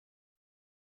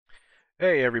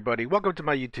Hey everybody, welcome to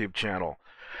my YouTube channel.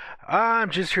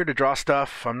 I'm just here to draw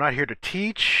stuff. I'm not here to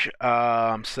teach.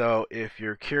 So if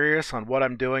you're curious on what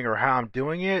I'm doing or how I'm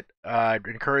doing it, I'd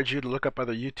encourage you to look up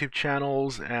other YouTube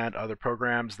channels and other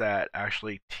programs that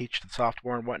actually teach the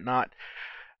software and whatnot.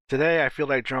 Today I feel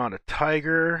like drawing a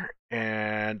tiger,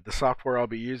 and the software I'll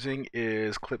be using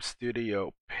is Clip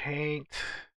Studio Paint.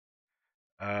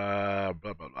 Blah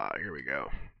blah blah. Here we go.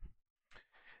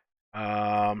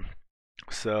 Um,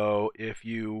 So if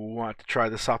you want to try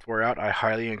the software out, I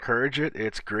highly encourage it.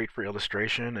 It's great for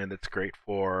illustration and it's great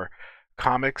for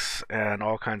comics and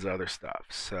all kinds of other stuff.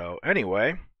 So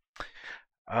anyway,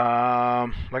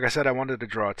 like I said, I wanted to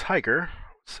draw a tiger.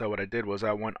 So what I did was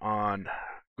I went on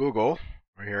Google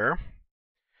right here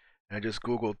and I just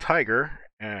Googled tiger,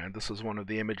 and this was one of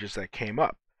the images that came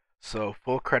up. So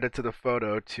full credit to the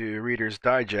photo to Reader's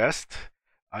Digest.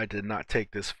 I did not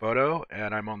take this photo,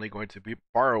 and I'm only going to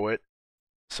borrow it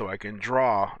so I can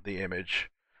draw the image,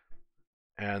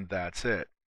 and that's it.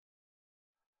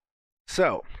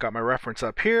 So, got my reference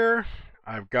up here.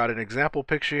 I've got an example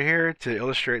picture here to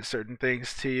illustrate certain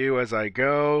things to you as I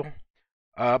go.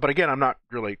 But again, I'm not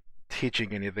really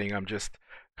teaching anything. I'm just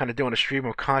kind of doing a stream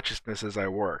of consciousness as I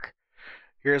work.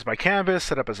 Here's my canvas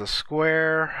set up as a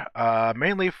square,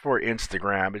 mainly for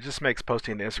Instagram. It just makes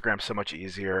posting to Instagram so much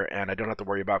easier, and I don't have to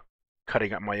worry about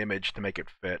cutting up my image to make it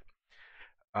fit.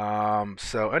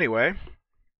 So anyway,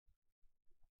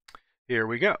 here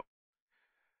we go.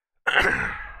 So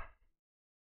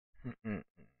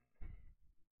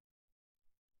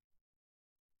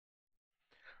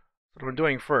what I'm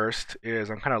doing first is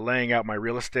I'm kind of laying out my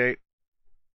real estate.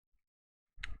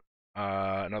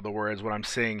 In other words, what I'm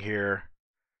seeing here,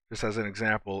 just as an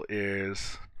example,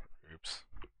 is, oops,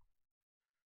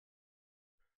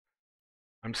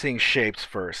 I'm seeing shapes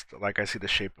first. Like I see the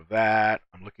shape of that.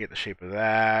 I'm looking at the shape of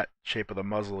that, shape of the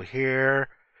muzzle here,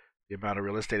 the amount of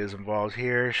real estate is involved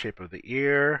here, shape of the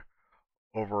ear,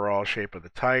 overall shape of the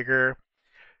tiger.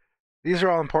 These are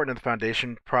all important in the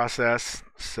foundation process,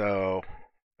 so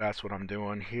that's what I'm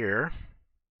doing here.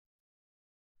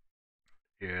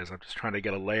 I'm just trying to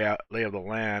get a lay of the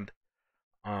land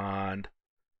on.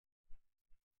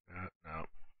 No,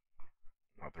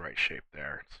 not the right shape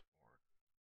there. It's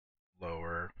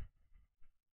lower.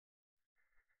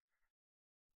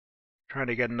 Trying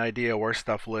to get an idea where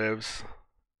stuff lives.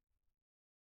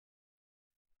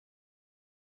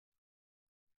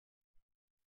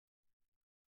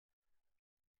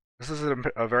 This is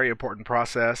a very important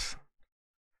process.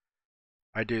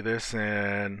 I do this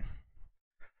in,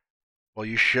 well,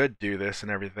 you should do this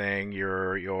and everything.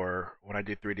 When I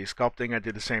do 3D sculpting, I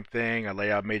do the same thing. I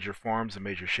lay out major forms and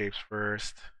major shapes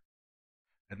first,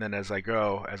 and then as I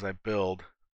go, as I build,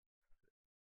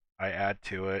 I add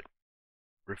to it,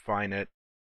 refine it.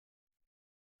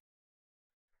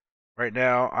 Right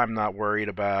now, I'm not worried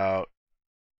about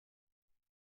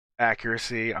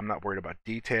accuracy. I'm not worried about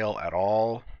detail at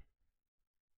all.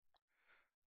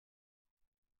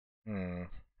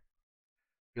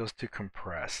 Feels too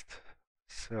compressed.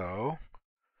 So,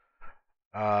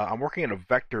 I'm working in a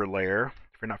vector layer.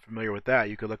 If you're not familiar with that,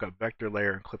 you could look up vector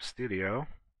layer in Clip Studio.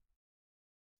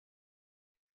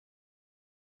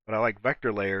 But I like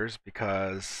vector layers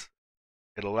because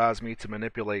it allows me to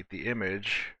manipulate the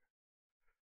image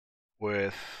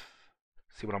with,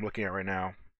 see what I'm looking at right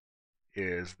now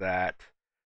is that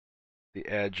the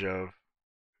edge of,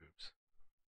 oops,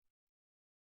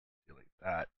 delete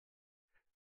that.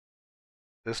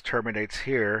 This terminates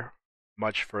here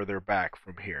much further back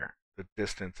from here. The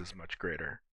distance is much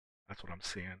greater. That's what I'm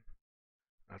seeing.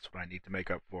 That's what I need to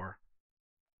make up for.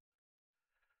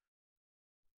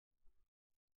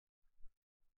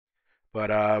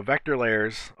 But vector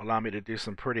layers allow me to do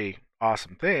some pretty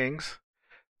awesome things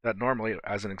that normally,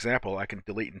 as an example, I can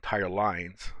delete entire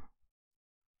lines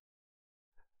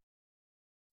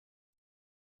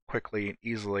quickly and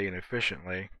easily and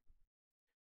efficiently.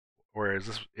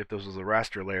 Whereas if this was a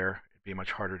raster layer, it'd be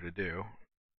much harder to do,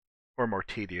 or more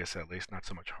tedious at least, not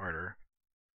so much harder.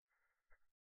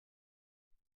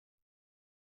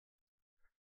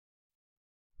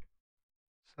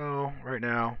 So right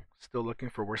now, still looking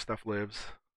for where stuff lives.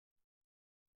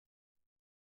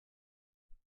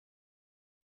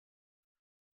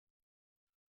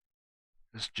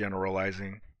 Just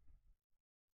generalizing.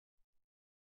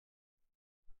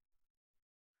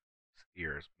 This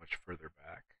ear is much further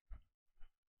back.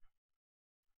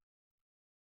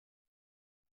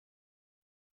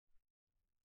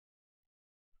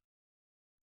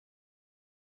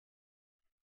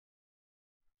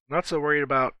 Not so worried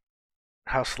about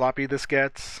how sloppy this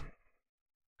gets,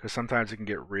 because sometimes it can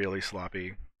get really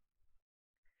sloppy.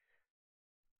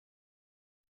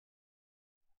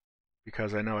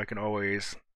 because I know I can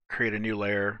always create a new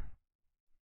layer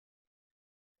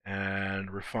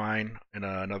and refine in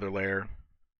another layer.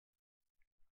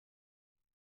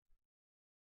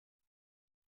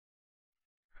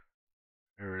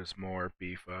 There's more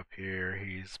beef up here.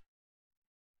 He's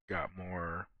got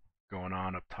more going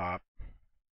on up top.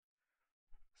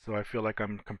 So I feel like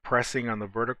I'm compressing on the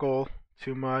vertical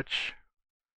too much.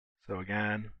 So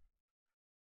again,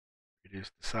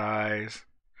 reduce the size.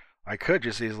 I could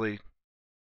just easily,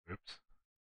 oops,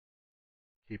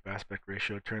 keep aspect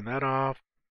ratio, turn that off,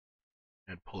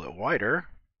 and pull it wider.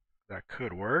 That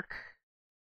could work.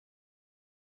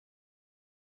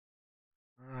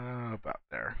 About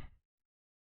there.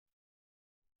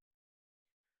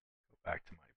 Go back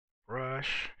to my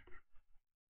brush.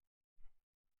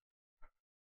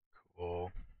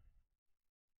 Cool.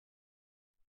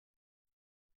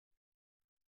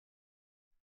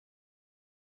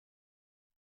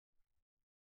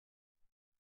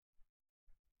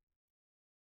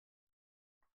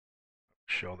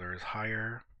 Shoulder is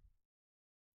higher.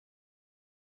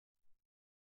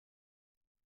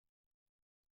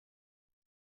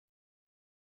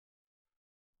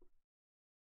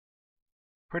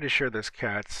 Pretty sure this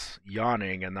cat's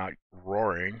yawning and not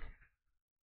roaring.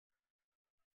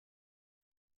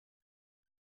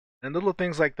 And little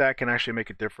things like that can actually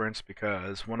make a difference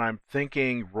because when I'm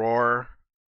thinking roar,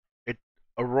 it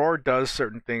a roar does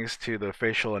certain things to the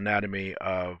facial anatomy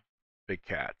of big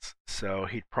cats. So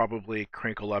he'd probably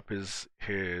crinkle up his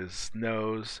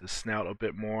nose, his snout a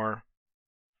bit more,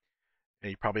 and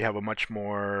he'd probably have a much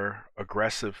more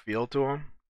aggressive feel to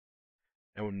him.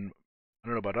 And when, I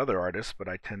don't know about other artists, but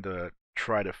I tend to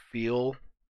try to feel.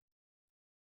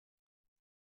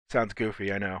 Sounds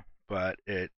goofy, I know, but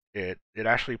it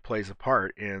actually plays a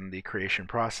part in the creation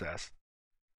process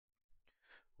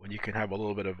when you can have a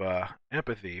little bit of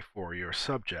empathy for your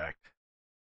subject.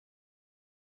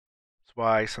 That's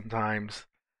why sometimes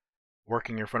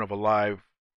working in front of a live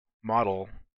model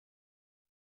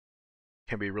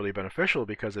can be really beneficial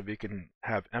because if you can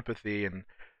have empathy and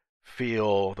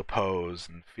feel the pose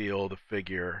and feel the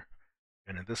figure,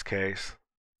 and in this case,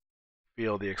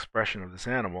 feel the expression of this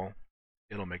animal,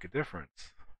 it'll make a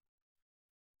difference.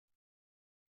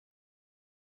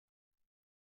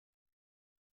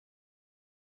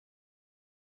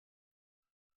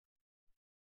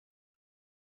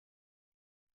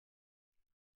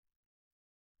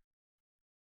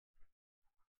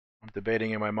 I'm debating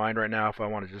in my mind right now if I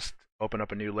want to just open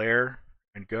up a new layer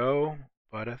and go,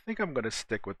 but I think I'm going to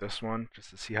stick with this one just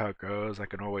to see how it goes. I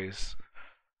can always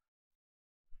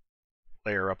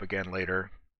layer up again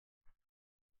later.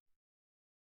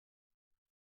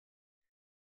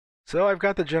 So I've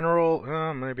got the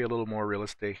general, maybe a little more real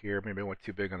estate here. Maybe I went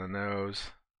too big on the nose.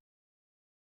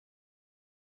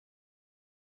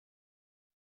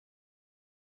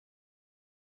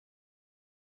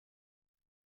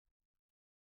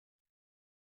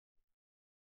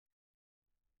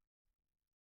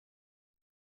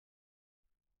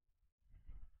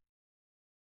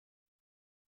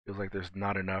 Feels like there's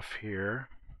not enough here.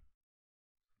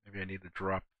 Maybe I need to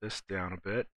drop this down a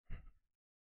bit.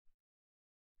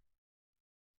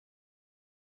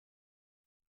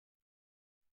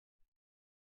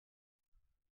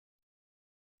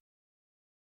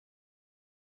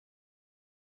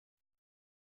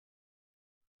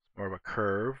 It's more of a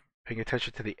curve. Paying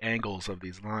attention to the angles of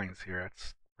these lines here,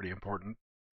 that's pretty important.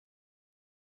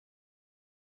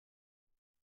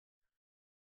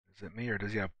 Is it me or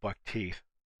does he have buck teeth?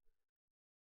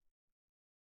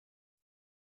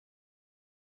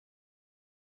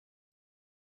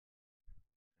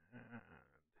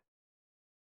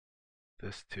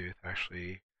 This tooth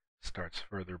actually starts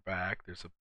further back. There's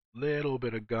a little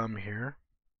bit of gum here.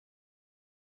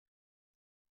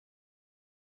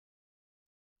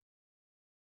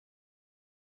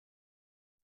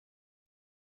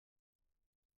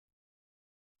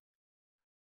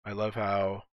 I love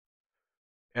how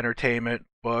entertainment,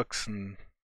 books, and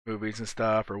movies and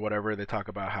stuff, or whatever, they talk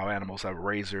about how animals have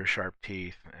razor sharp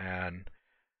teeth. And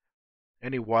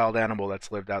any wild animal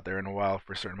that's lived out there in the wild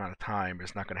for a certain amount of time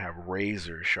is not going to have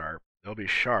razor sharp. They'll be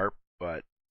sharp, but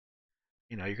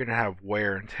you're going to have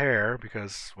wear and tear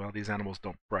because, well, these animals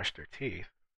don't brush their teeth.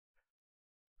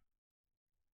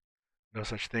 No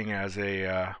such thing as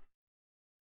a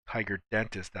tiger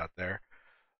dentist out there.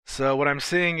 So what I'm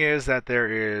seeing is that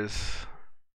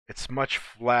it's much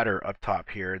flatter up top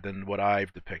here than what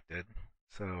I've depicted.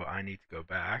 So I need to go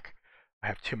back. I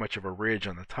have too much of a ridge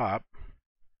on the top.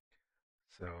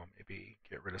 So maybe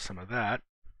get rid of some of that.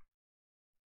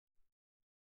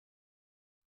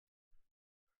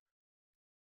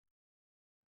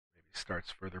 Maybe He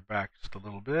starts further back just a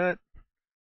little bit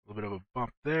of a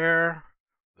bump there,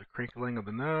 the crinkling of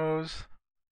the nose.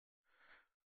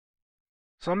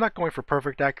 So I'm not going for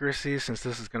perfect accuracy since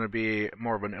this is going to be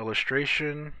more of an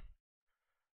illustration,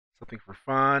 something for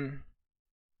fun.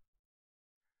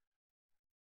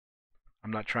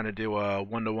 I'm not trying to do a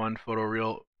one-to-one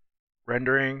photoreal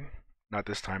rendering, not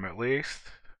this time at least.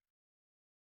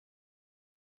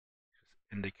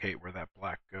 Just indicate where that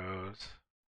black goes.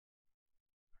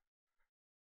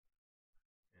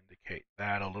 Indicate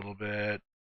that a little bit.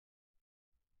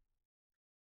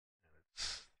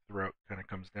 Its throat kind of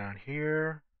comes down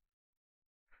here.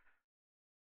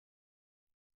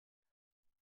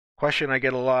 Question I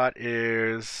get a lot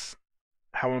is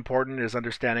how important is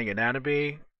understanding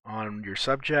anatomy on your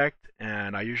subject?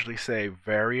 And I usually say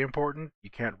very important. You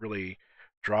can't really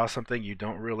draw something you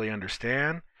don't really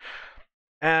understand.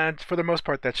 And for the most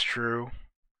part, that's true.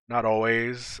 Not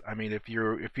always. I mean, if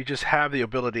you just have the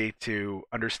ability to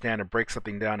understand and break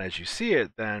something down as you see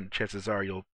it, then chances are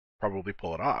you'll probably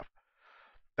pull it off.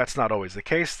 That's not always the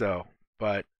case, though.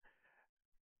 But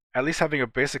at least having a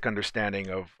basic understanding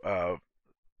of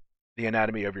the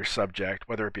anatomy of your subject,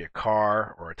 whether it be a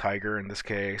car or a tiger in this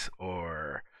case,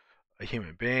 or a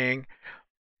human being,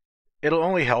 it'll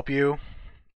only help you.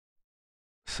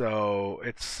 So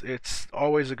it's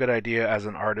always a good idea as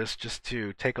an artist just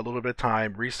to take a little bit of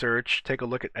time, research, take a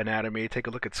look at anatomy, take a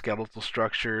look at skeletal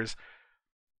structures,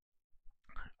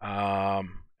 and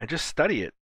just study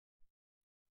it.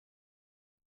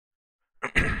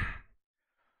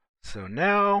 So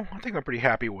now I think I'm pretty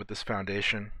happy with this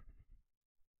foundation.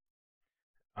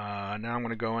 Now I'm going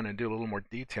to go in and do a little more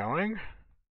detailing.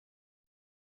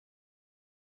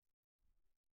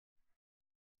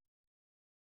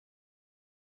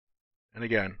 And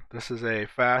again, this is a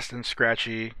fast and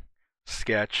scratchy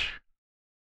sketch.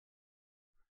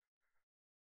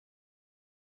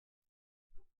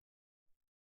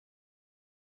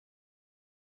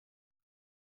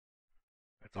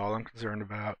 That's all I'm concerned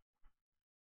about.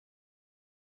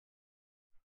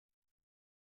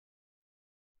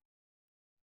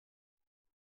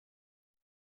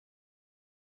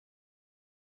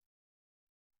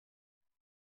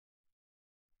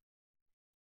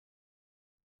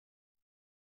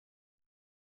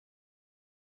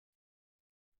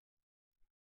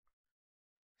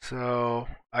 So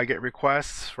I get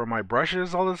requests for my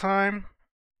brushes all the time,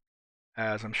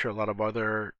 as I'm sure a lot of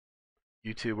other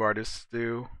YouTube artists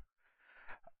do.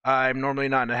 I'm normally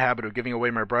not in the habit of giving away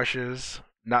my brushes,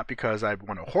 not because I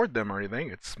want to hoard them or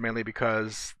anything. It's mainly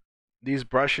because these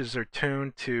brushes are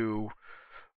tuned to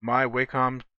my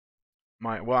Wacom.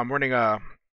 I'm running a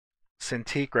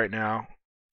Cintiq right now,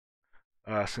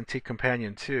 Cintiq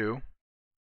Companion 2,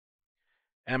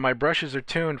 and my brushes are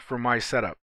tuned for my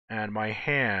setup and my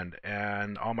hand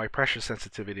and all my pressure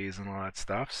sensitivities and all that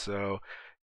stuff. So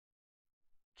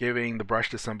giving the brush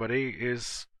to somebody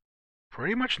is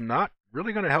pretty much not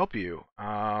really going to help you.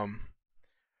 I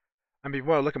mean,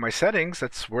 well, look at my settings.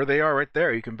 That's where they are right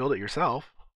there. You can build it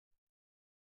yourself.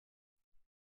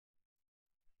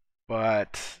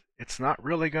 But it's not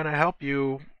really going to help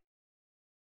you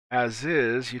as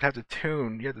is. You have to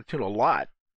tune a lot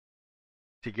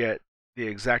to get the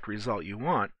exact result you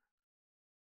want.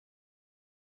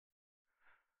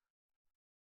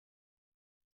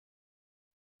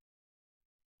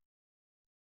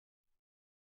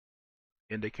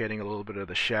 Indicating a little bit of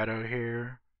the shadow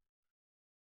here,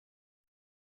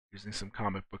 using some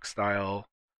comic book style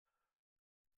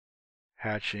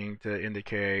hatching to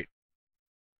indicate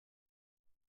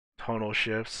tonal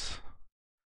shifts.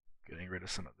 Getting rid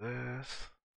of some of this.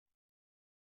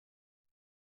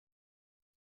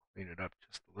 Clean it up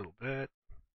just a little bit.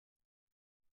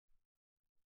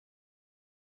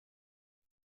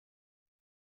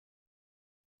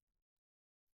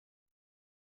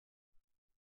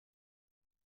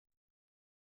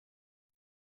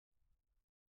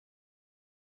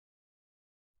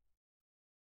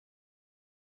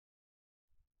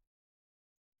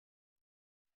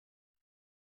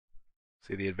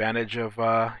 See the advantage of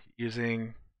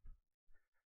using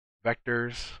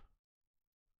vectors.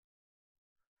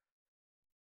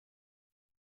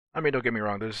 I mean, don't get me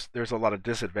wrong. There's a lot of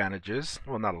disadvantages.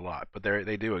 Well, not a lot, but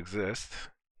they do exist.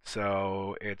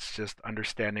 So it's just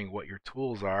understanding what your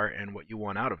tools are and what you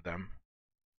want out of them.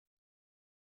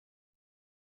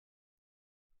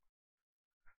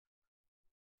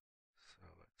 So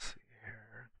let's see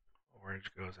here. Orange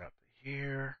goes out to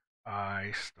here.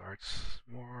 I starts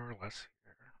more or less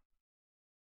here.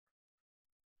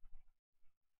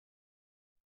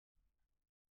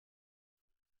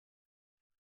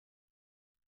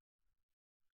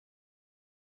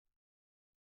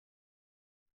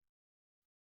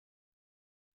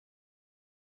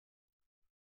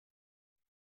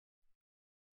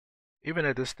 Even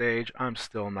at this stage, I'm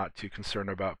still not too concerned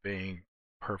about being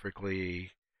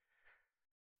perfectly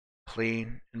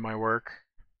clean in my work.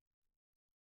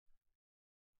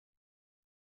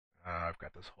 I've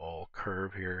got this whole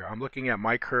curve here. I'm looking at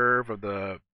my curve of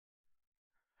the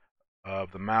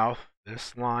mouth,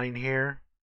 this line here,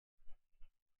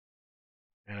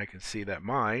 and I can see that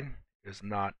mine is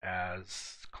not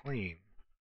as clean.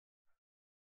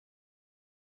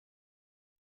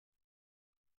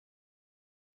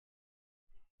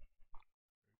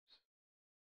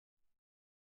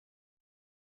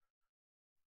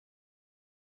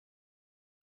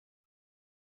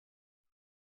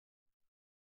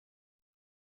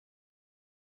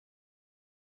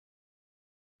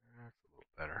 That's a little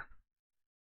better.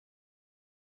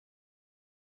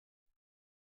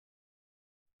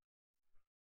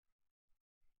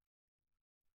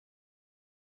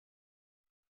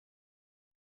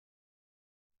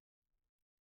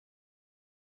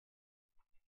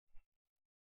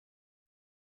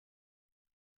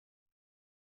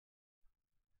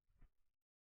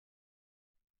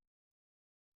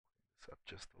 This up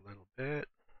just a little bit.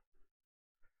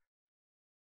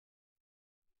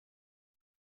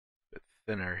 A bit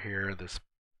thinner here, this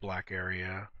black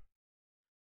area.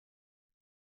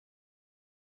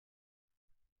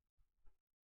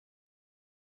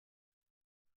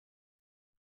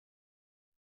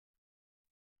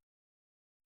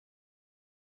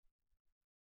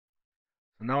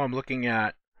 So now I'm looking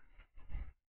at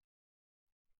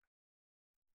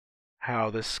how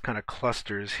this kind of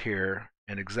clusters here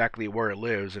and exactly where it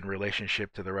lives in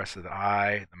relationship to the rest of the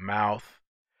eye, the mouth.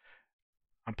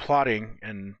 I'm plotting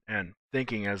and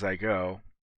thinking as I go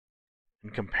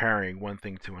and comparing one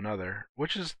thing to another,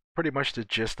 which is pretty much the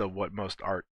gist of what most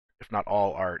art, if not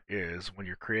all art, is when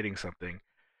you're creating something.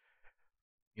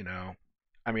 You know,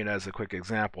 I mean, as a quick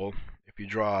example, if you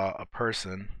draw a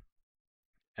person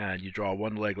and you draw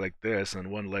one leg like this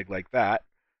and one leg like that,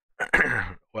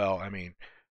 well, I mean,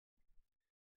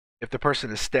 if the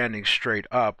person is standing straight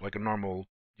up like a normal,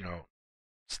 you know,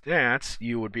 stance,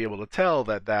 you would be able to tell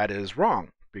that that is wrong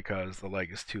because the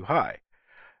leg is too high.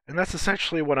 And that's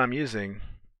essentially what I'm using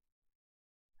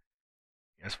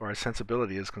as far as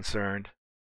sensibility is concerned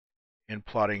in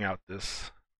plotting out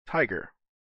this tiger.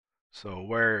 So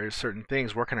where is certain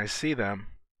things, where can I see them,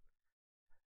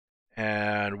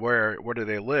 and where do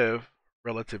they live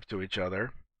relative to each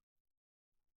other?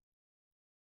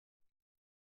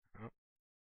 Oh,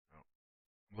 no.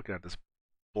 I'm looking at this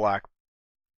black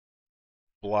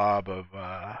blob of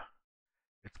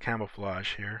its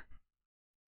camouflage here.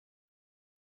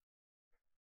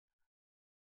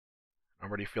 I'm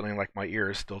already feeling like my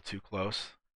ear is still too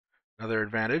close. Another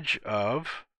advantage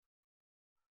of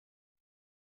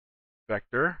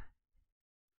vector,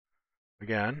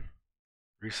 again,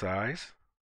 resize.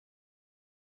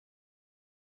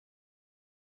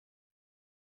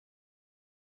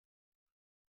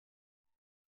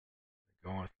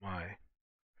 Going with my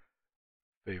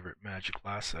favorite magic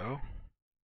lasso.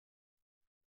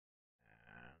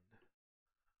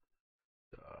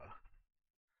 And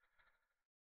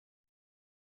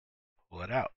pull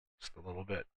it out just a little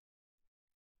bit.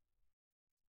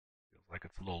 Feels like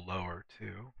it's a little lower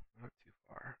too, not too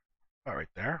far. About right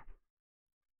there.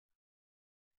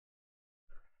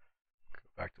 Go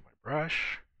back to my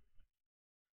brush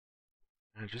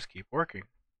and just keep working.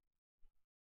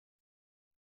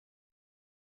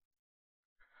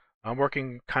 I'm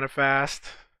working kind of fast,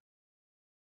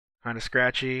 kind of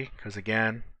scratchy, because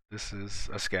again, this is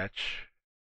a sketch.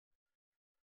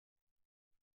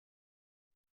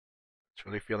 It's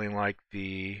really feeling like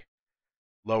the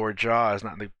lower jaw is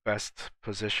not in the best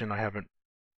position. I haven't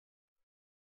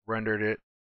rendered it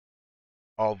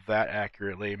all that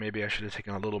accurately. Maybe I should have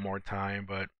taken a little more time,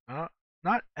 but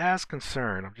not as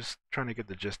concerned. I'm just trying to get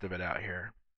the gist of it out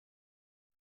here.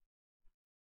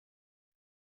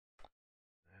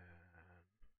 And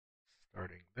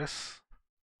starting this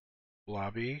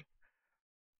blobby.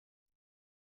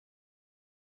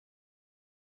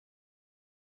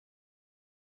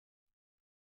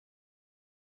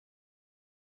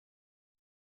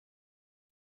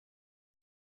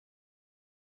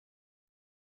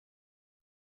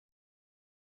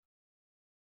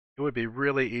 It would be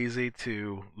really easy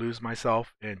to lose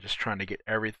myself in just trying to get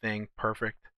everything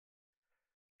perfect,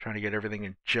 trying to get everything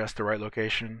in just the right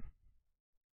location.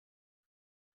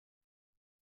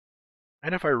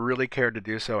 And if I really cared to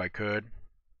do so, I could,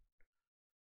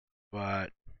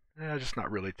 but just not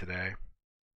really today.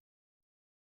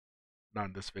 Not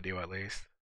in this video, at least.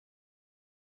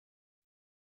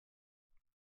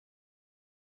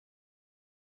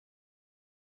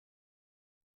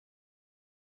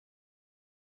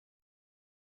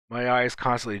 My eye is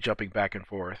constantly jumping back and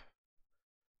forth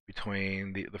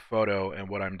between the photo and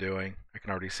what I'm doing. I can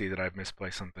already see that I've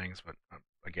misplaced some things, but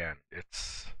again,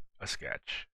 it's a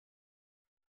sketch.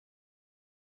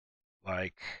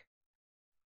 Like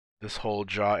this whole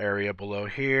jaw area below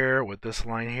here with this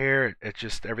line here, it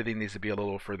just everything needs to be a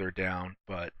little further down,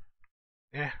 but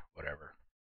whatever.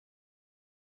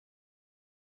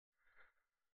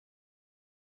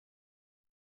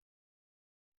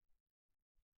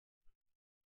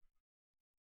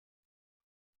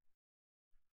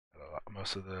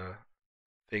 Most of the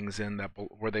things in that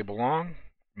where they belong,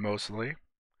 mostly.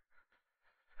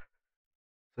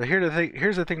 So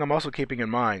here's the thing I'm also keeping in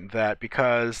mind that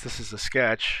because this is a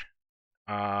sketch,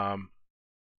 um,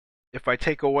 if I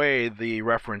take away the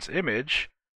reference image,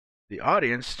 the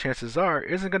audience, chances are,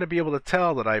 isn't going to be able to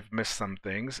tell that I've missed some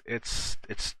things. It's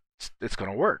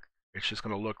going to work. It's just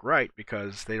going to look right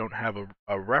because they don't have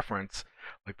a reference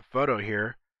like the photo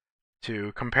here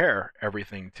to compare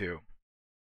everything to.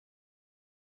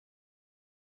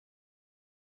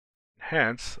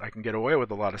 Hence, I can get away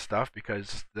with a lot of stuff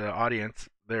because the audience,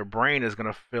 their brain is going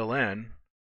to fill in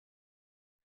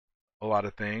a lot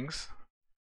of things,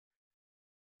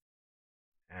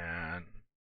 and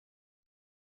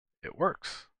it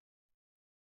works.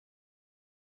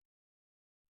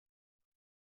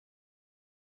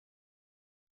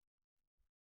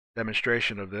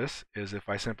 Demonstration of this is if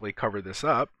I simply cover this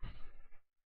up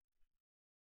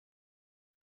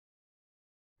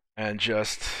and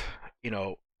just, you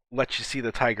know, let you see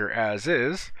the tiger as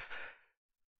is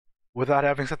without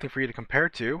having something for you to compare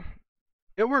to.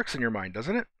 It works in your mind,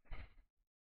 doesn't it?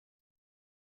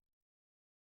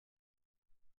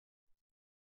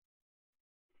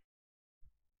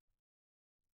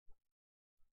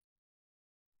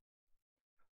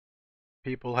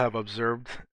 People have observed,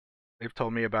 they've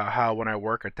told me about how when I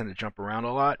work, I tend to jump around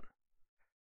a lot,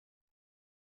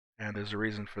 and there's a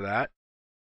reason for that.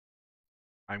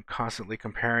 I'm constantly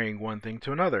comparing one thing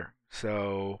to another.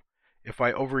 So if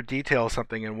I over detail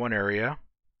something in one area,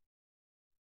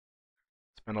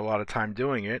 spend a lot of time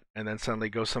doing it, and then suddenly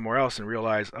go somewhere else and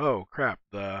realize, oh crap,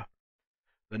 the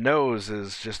nose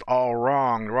is just all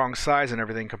wrong, the wrong size and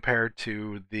everything compared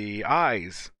to the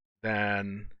eyes,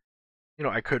 then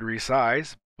I could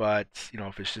resize, but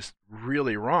if it's just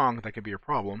really wrong, that could be a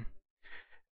problem,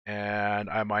 and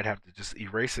I might have to just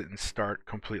erase it and start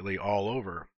completely all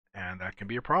over, and that can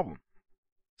be a problem.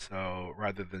 So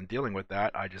rather than dealing with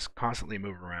that, I just constantly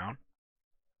move around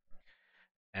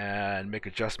and make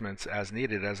adjustments as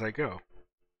needed as I go.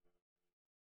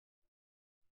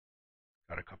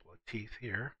 Got a couple of teeth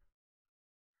here.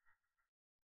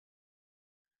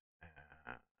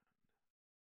 And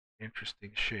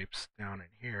interesting shapes down in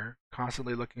here.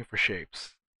 Constantly looking for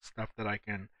shapes. Stuff that I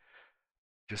can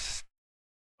just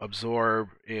absorb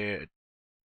it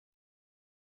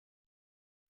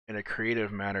in a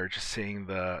creative manner, just seeing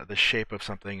the shape of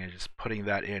something and just putting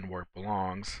that in where it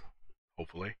belongs,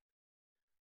 hopefully.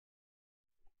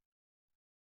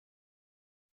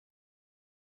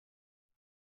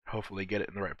 Hopefully get it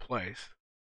in the right place.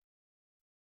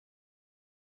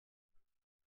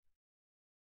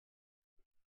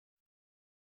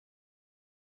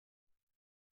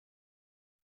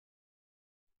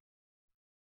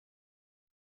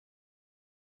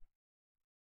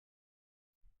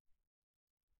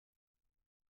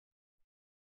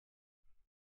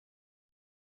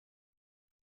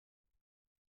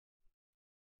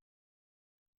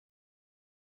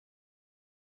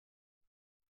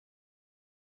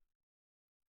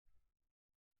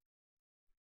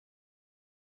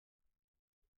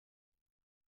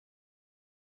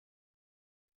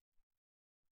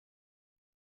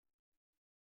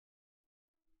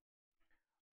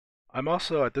 I'm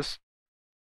also at this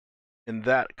in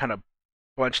that kind of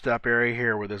bunched up area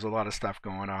here where there's a lot of stuff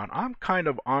going on. I'm kind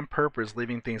of on purpose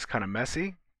leaving things kind of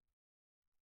messy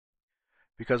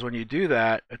because when you do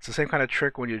that, it's the same kind of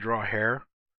trick when you draw hair.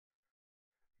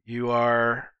 You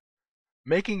are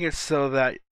making it so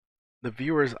that the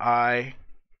viewer's eye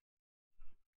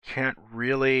can't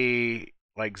really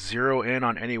like zero in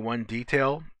on any one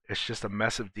detail. It's just a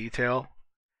mess of detail,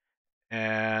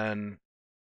 and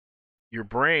your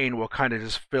brain will kind of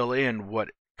just fill in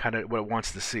what it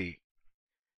wants to see.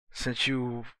 Since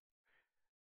you,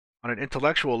 on an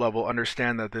intellectual level,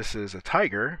 understand that this is a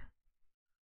tiger,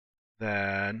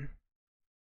 then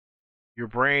your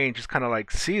brain just kind of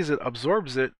like sees it,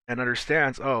 absorbs it, and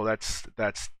understands. Oh,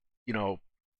 that's you know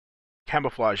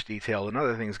camouflage detail and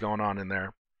other things going on in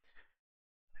there,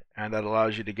 and that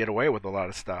allows you to get away with a lot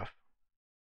of stuff.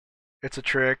 It's a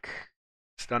trick.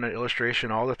 It's done in illustration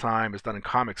all the time. It's done in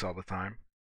comics all the time.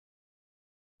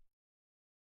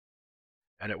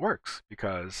 And it works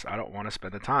because I don't want to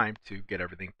spend the time to get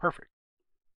everything perfect.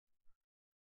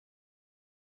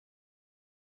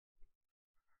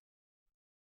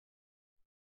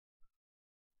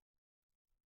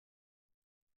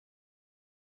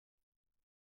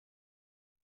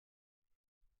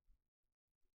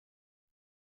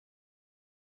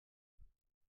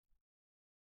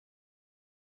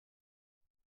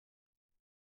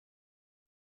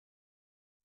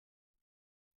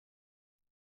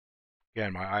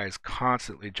 Again, my eye is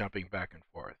constantly jumping back and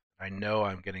forth. I know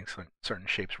I'm getting certain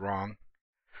shapes wrong,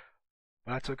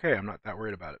 but that's okay. I'm not that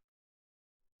worried about it.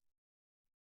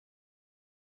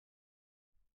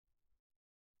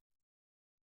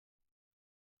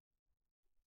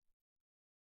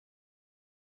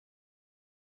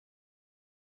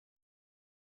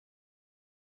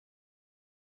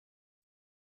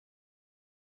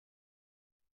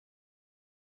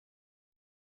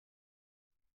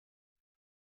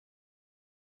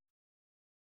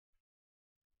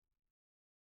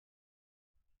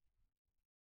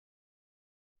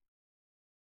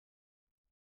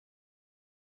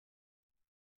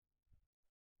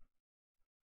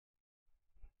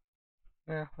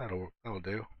 Yeah, that'll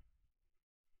do.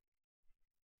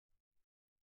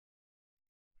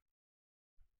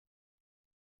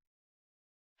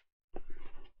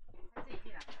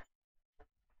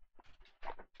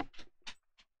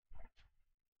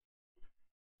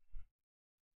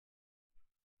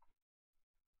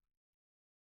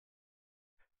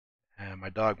 And my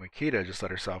dog Makita just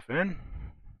let herself in.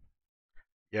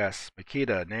 Yes,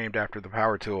 Makita, named after the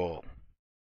power tool.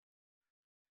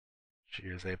 She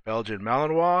is a Belgian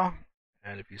Malinois,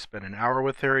 and if you spend an hour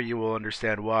with her, you will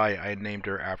understand why I named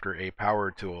her after a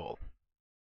power tool.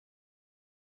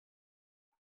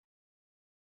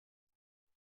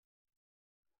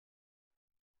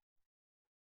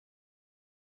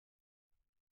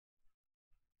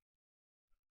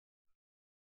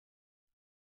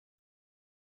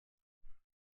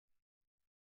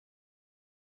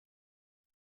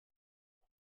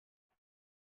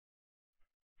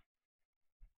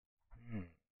 Hmm.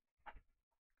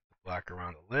 Black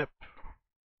around the lip.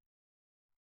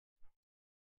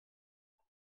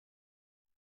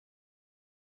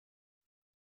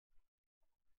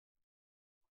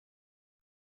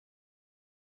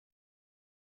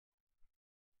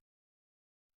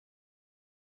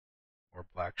 More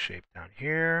black shape down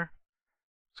here.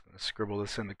 Just gonna scribble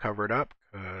this in to cover it up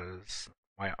because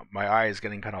my eye is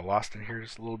getting kind of lost in here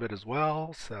just a little bit as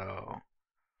well. So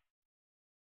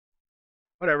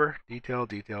whatever. Detail,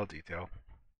 detail, detail.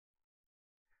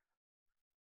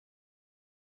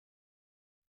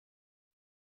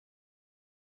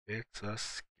 It's a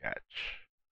sketch.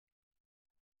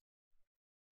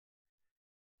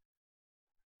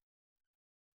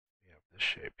 We have this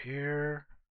shape here.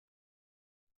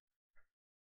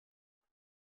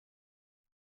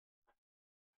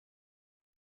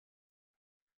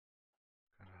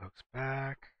 Kind of hooks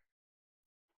back.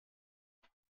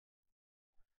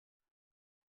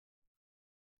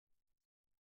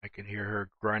 I can hear her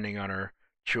grinding on her,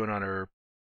 chewing on her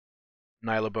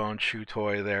Nylabone chew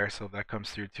toy there, so if that comes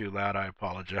through too loud, I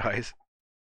apologize.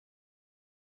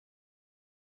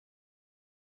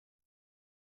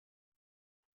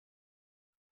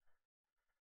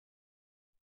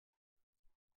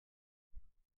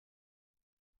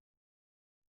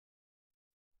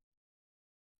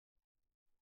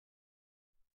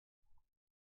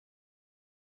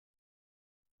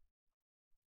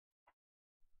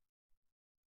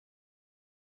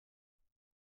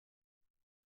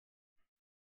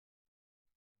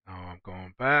 Now I'm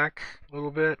going back a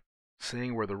little bit,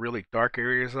 seeing where the really dark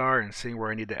areas are and seeing where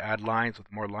I need to add lines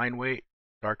with more line weight,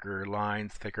 darker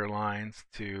lines, thicker lines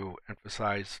to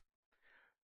emphasize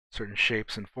certain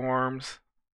shapes and forms.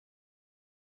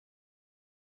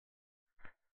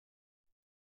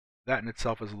 That in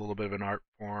itself is a little bit of an art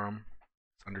form.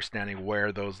 It's understanding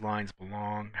where those lines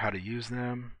belong, how to use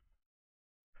them.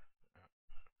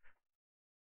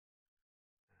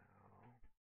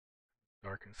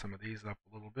 Darken some of these up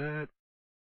a little bit.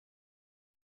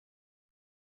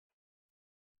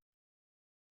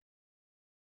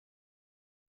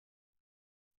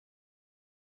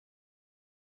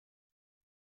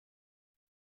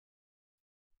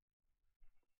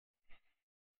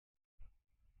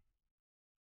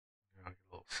 Get a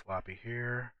little sloppy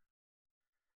here.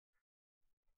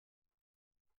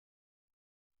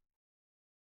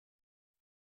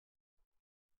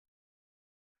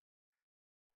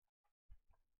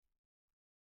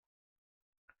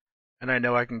 And I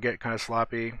know I can get kind of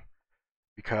sloppy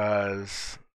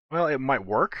because, well, it might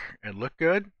work and look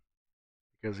good.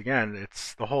 Because again,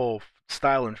 it's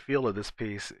style and feel of this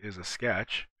piece is a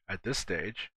sketch at this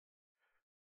stage.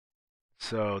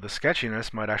 So the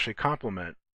sketchiness might actually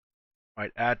complement,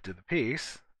 might add to the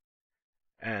piece.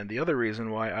 And the other reason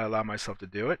why I allow myself to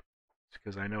do it is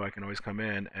because I know I can always come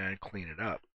in and clean it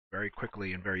up very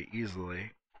quickly and very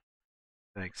easily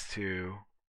thanks to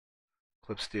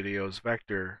Clip Studio's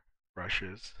vector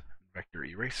brushes, vector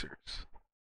erasers.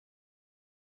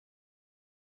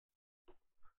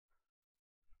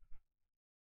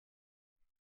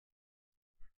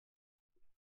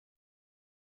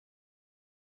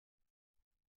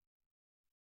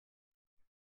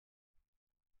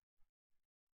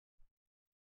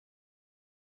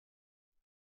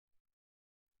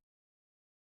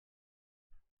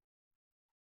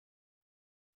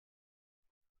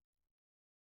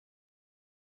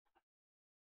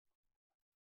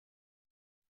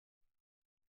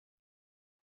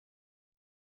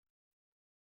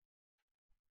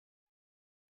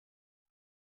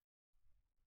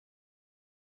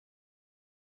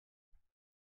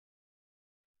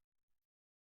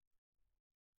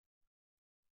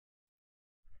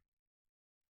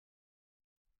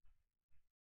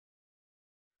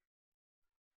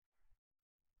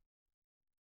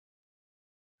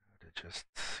 To just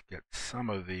get some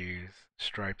of these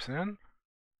stripes in.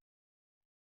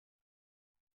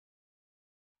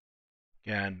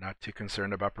 Again, not too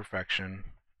concerned about perfection.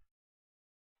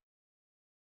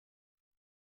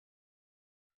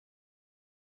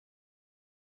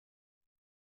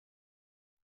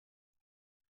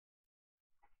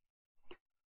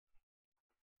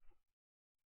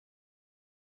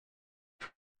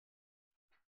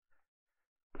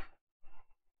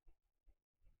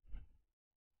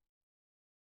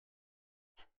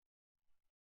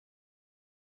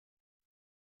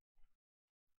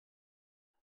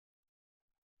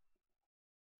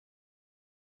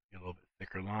 A little bit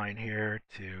thicker line here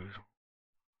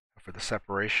for the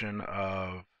separation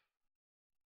of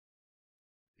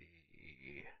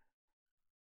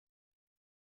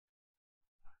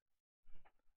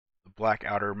the black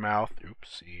outer mouth,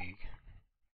 oopsie,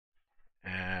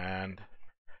 and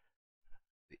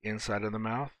the inside of the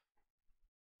mouth.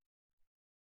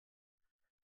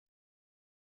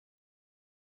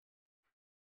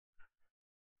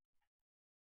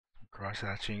 Cross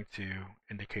hatching to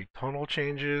indicate tonal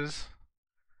changes.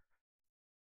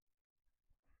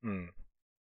 Not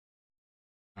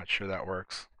sure that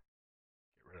works.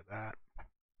 Get rid of that.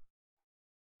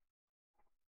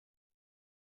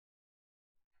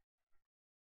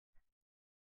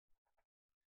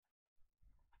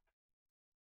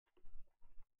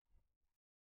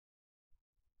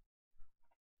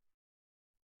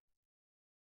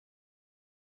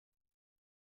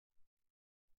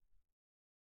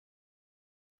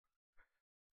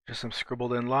 Just some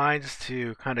scribbled in lines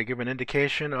to kind of give an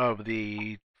indication of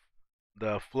the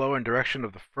flow and direction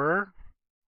of the fur.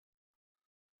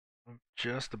 I'm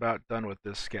just about done with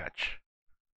this sketch.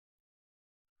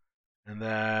 And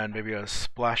then maybe a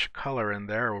splash of color in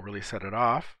there will really set it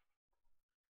off.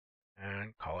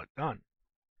 And call it done.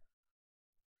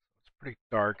 It's pretty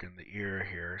dark in the ear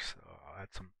here, so I'll add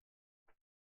some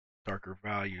darker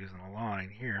values in the line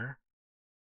here.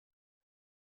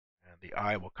 And the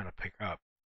eye will kind of pick up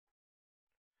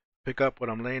what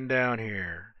I'm laying down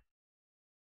here.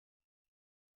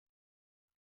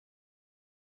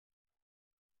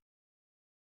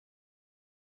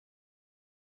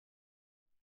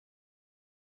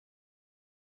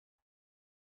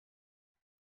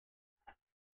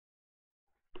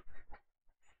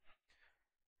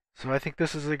 So I think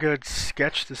this is a good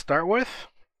sketch to start with.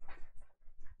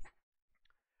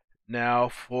 Now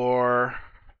for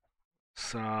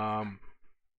some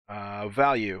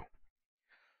value.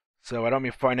 So I don't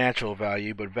mean financial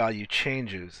value, but value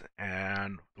changes.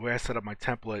 And the way I set up my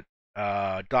template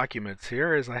documents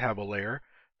here is I have a layer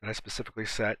that I specifically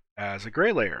set as a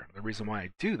gray layer. The reason why I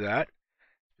do that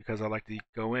is because I like to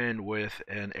go in with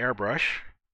an airbrush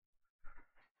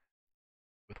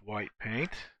with white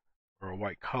paint or a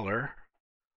white color.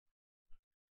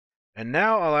 And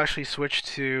now I'll actually switch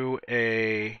to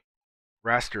a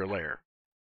raster layer.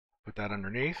 Put that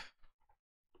underneath.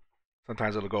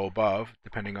 Sometimes it'll go above,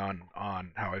 depending on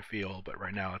how I feel, but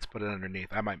right now let's put it underneath.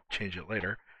 I might change it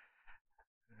later.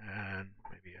 And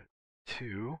maybe a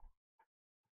 2.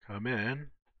 Come in.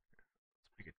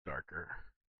 Let's make it darker.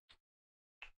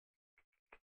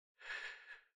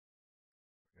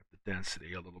 Get the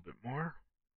density a little bit more.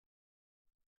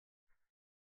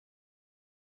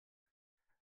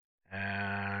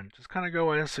 And just kind of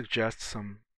go in and suggest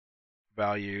some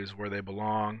values where they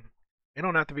belong. They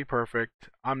don't have to be perfect.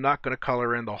 I'm not going to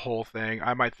color in the whole thing.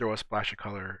 I might throw a splash of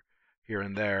color here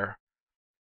and there,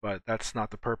 but that's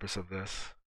not the purpose of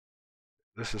this.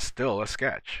 This is still a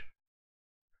sketch.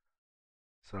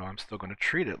 So I'm still going to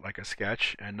treat it like a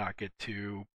sketch and not get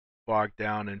too bogged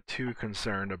down and too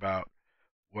concerned about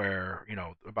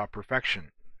about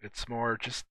perfection. It's more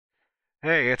just,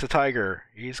 hey, it's a tiger.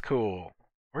 He's cool.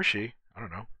 Or she. I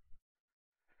don't know.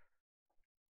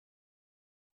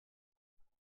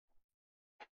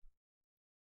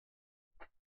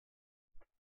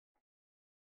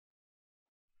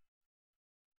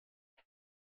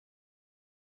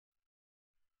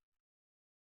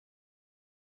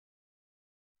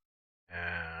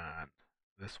 And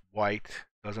this white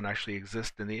doesn't actually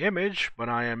exist in the image, but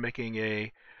I am making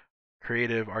a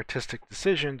creative artistic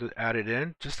decision to add it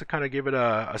in just to kind of give it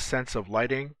a sense of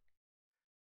lighting,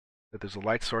 that there's a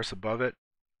light source above it.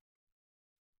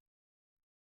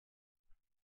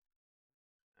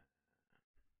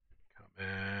 Come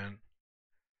in,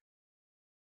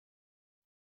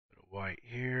 bit of white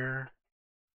here.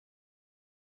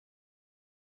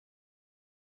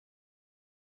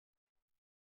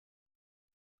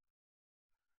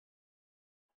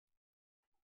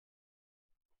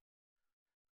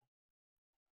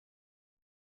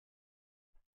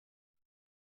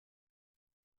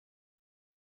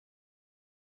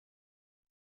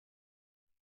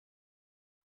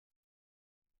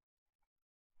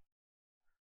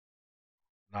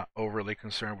 Not overly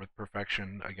concerned with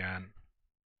perfection again.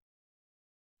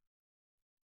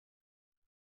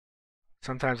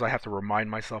 Sometimes I have to remind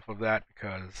myself of that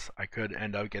because I could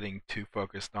end up getting too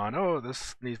focused on, oh,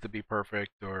 this needs to be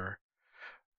perfect, or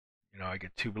I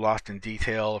get too lost in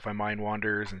detail if my mind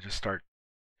wanders and just start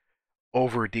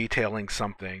over detailing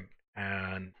something,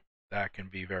 and that can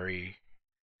be very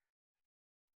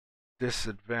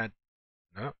disadvant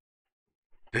no,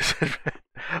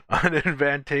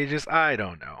 unadvantageous. I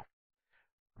don't know.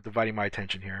 I'm dividing my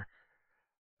attention here.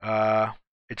 Uh,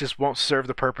 it just won't serve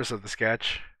the purpose of the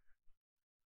sketch.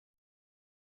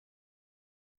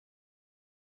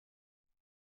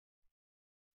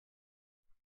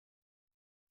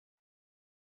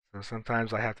 So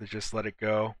sometimes I have to just let it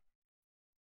go.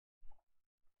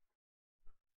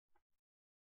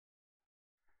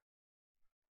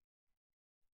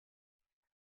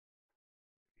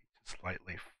 Just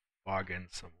lightly fog in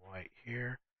some white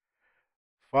here.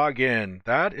 Fog in,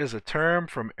 that is a term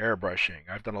from airbrushing.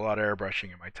 I've done a lot of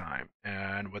airbrushing in my time.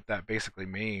 And what that basically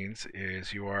means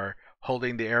is you are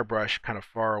holding the airbrush kind of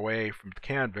far away from the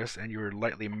canvas and you're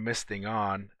lightly misting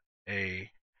on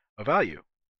a, a value.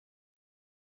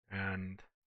 And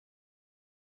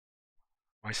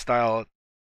my style,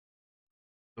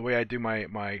 the way I do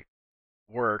my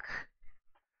work,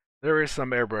 there is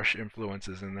some airbrush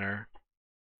influences in there.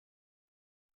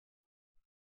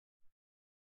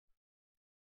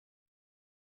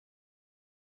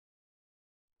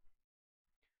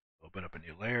 Open up a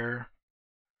new layer,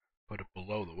 put it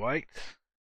below the white.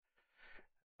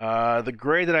 The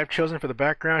gray that I've chosen for the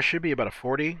background should be about a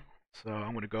 40, so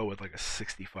I'm going to go with like a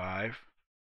 65.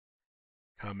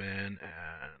 Come in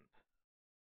and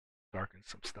darken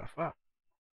some stuff up,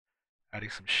 adding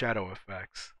some shadow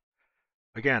effects.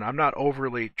 Again, I'm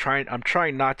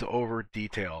trying not to over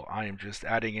detail. I am just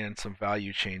adding in some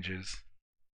value changes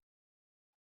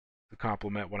to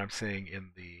complement what I'm seeing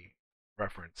in the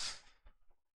reference.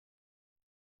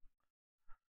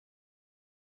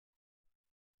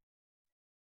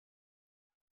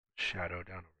 Shadow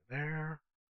down over there.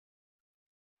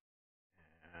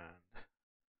 And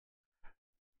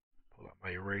pull out my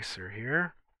eraser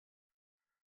here.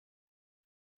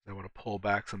 I want to pull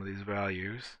back some of these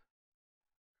values.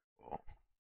 Cool.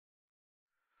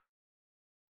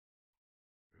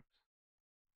 Oops.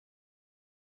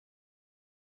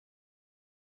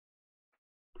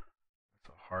 That's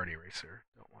a hard eraser.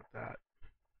 Don't want that.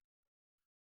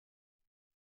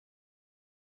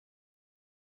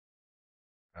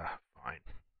 Fine.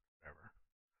 Whatever.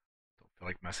 Don't feel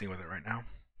like messing with it right now.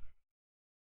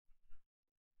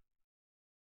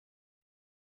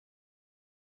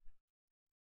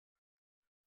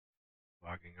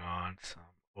 Logging on some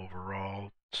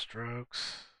overall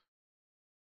strokes.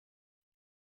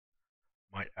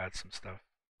 Might add some stuff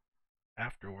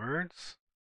afterwards.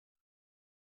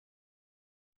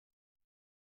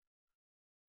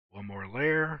 One more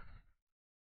layer.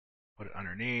 Put it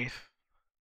underneath.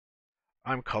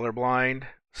 I'm colorblind,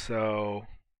 so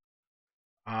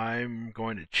I'm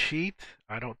going to cheat.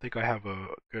 I don't think I have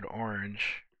a good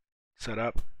orange set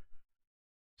up.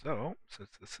 So, since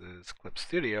this is Clip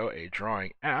Studio, a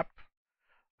drawing app,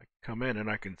 I can come in and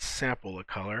I can sample a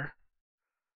color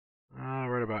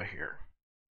right about here.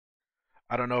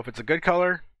 I don't know if it's a good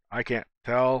color. I can't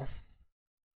tell.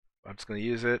 I'm just going to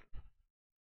use it.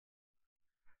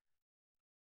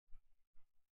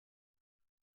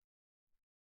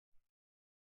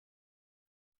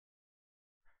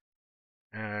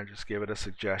 and just give it a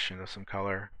suggestion of some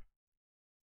color.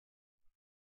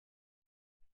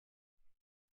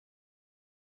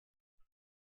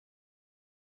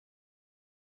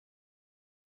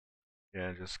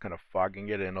 And just kind of fogging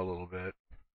it in a little bit.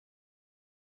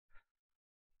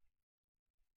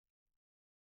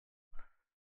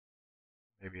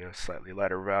 Maybe a slightly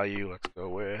lighter value. Let's go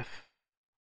with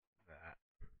that.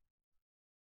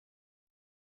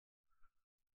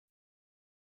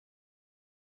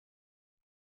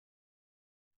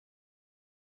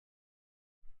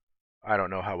 I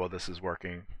don't know how well this is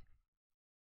working.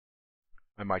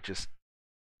 I might just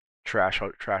trash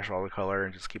all the color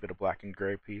and just keep it a black and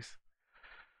gray piece,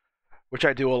 which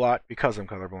I do a lot because I'm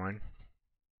colorblind.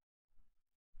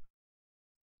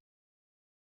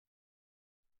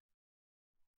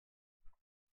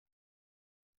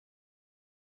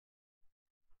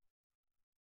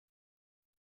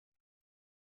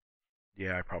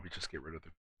 Yeah, I probably just get rid of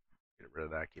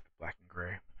that, keep it black and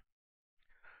gray.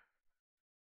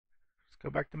 Let's go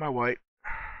back to my white.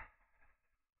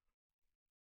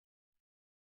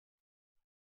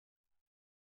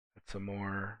 Add some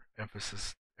more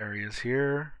emphasis areas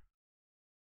here.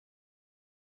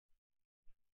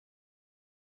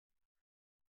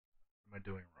 What am I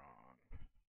doing wrong?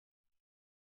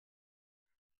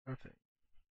 Nothing.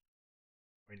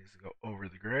 White needs to go over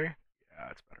the gray. Yeah,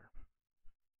 that's better.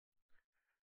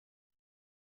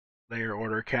 Layer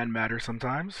order can matter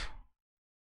sometimes.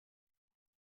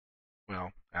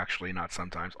 Well, actually, not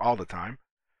sometimes, all the time.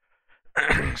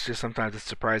 It's just sometimes it's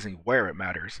surprising where it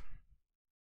matters.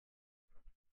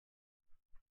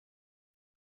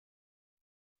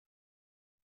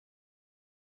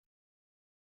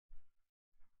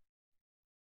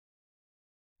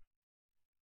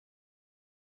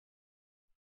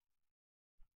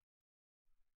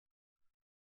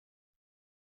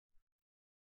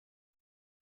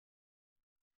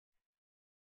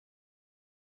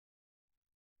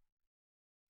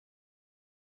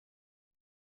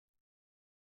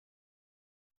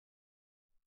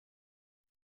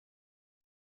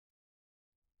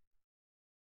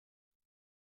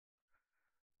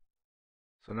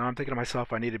 So now I'm thinking to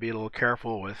myself, I need to be a little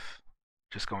careful with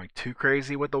just going too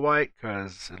crazy with the white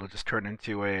because it'll just turn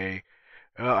into a,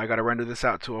 oh, I got to render this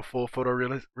out to a full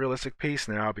photorealistic piece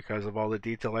now because of all the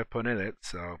detail I put in it.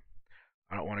 So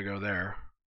I don't want to go there.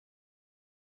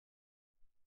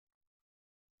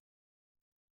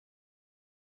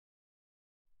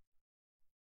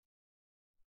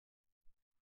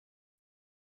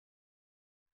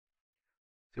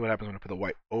 See what happens when I put the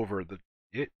white over the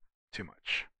it too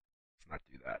much. Let's not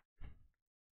do that.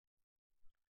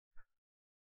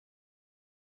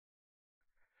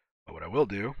 But what I will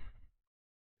do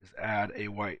is add a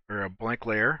white or a blank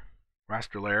layer,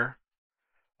 raster layer,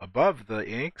 above the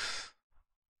inks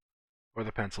or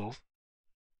the pencils.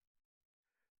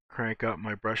 Crank up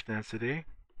my brush density.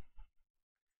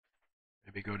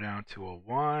 Maybe go down to a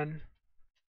 1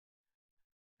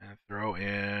 and throw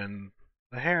in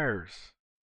the hairs.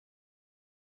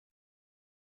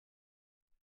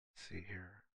 Let's see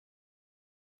here.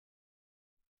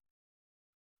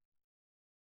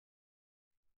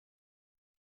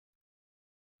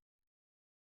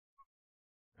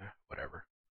 Whatever.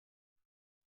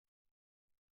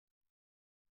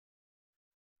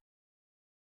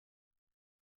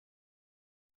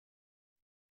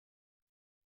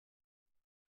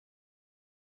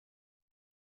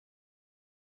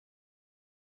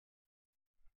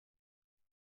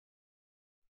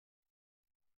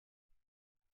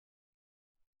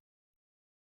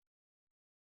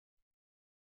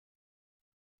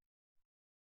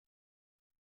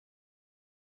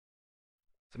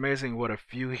 It's amazing what a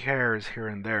few hairs here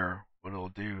and there, what it'll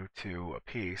do to a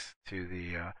piece, to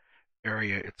the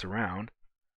area it's around.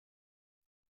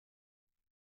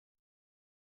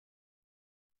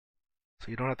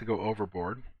 So you don't have to go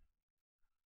overboard.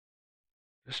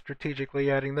 Just strategically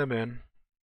adding them in.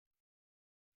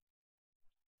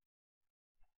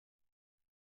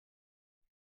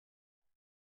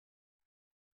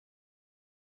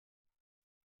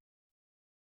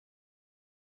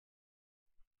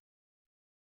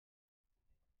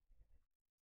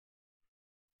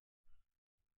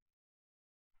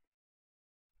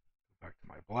 Go back to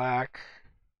my black.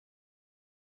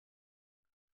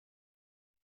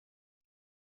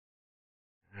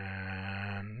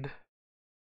 And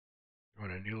throw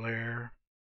in a new layer.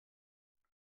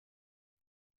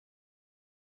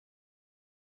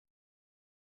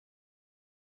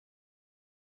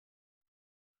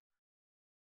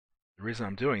 The reason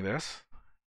I'm doing this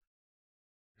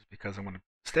is because I'm going to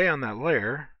stay on that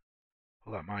layer,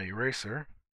 pull out my eraser,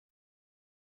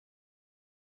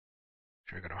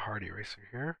 sure I got a hard eraser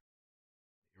here.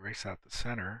 Erase out the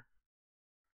center.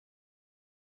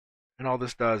 And all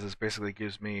this does is basically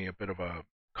gives me a bit of a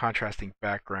contrasting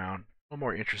background, a little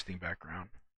more interesting background.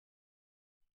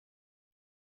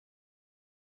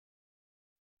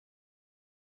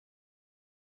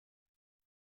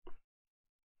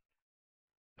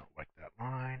 Don't like that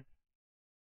line.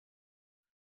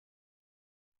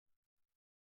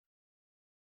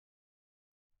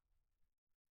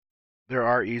 There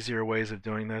are easier ways of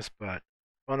doing this, but,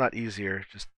 well, not easier,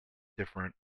 just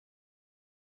different.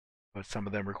 But some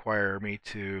of them require me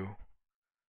to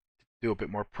do a bit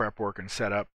more prep work and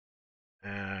setup,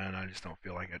 and I just don't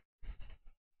feel like it.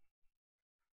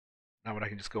 Not when I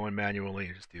can just go in manually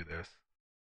and just do this.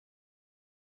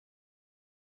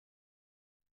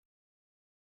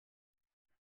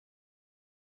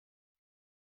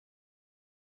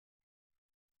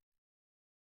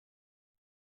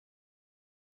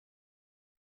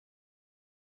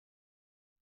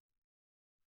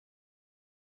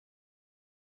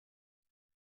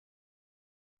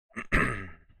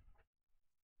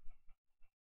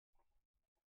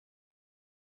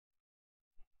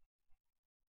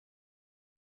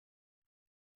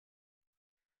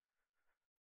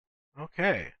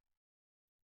 Okay,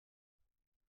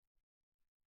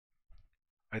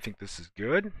 I think this is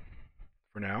good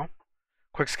for now.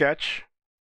 Quick sketch.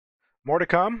 More to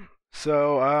come.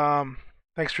 So,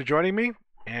 thanks for joining me,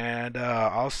 and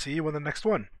I'll see you in the next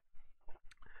one.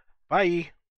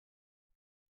 Bye.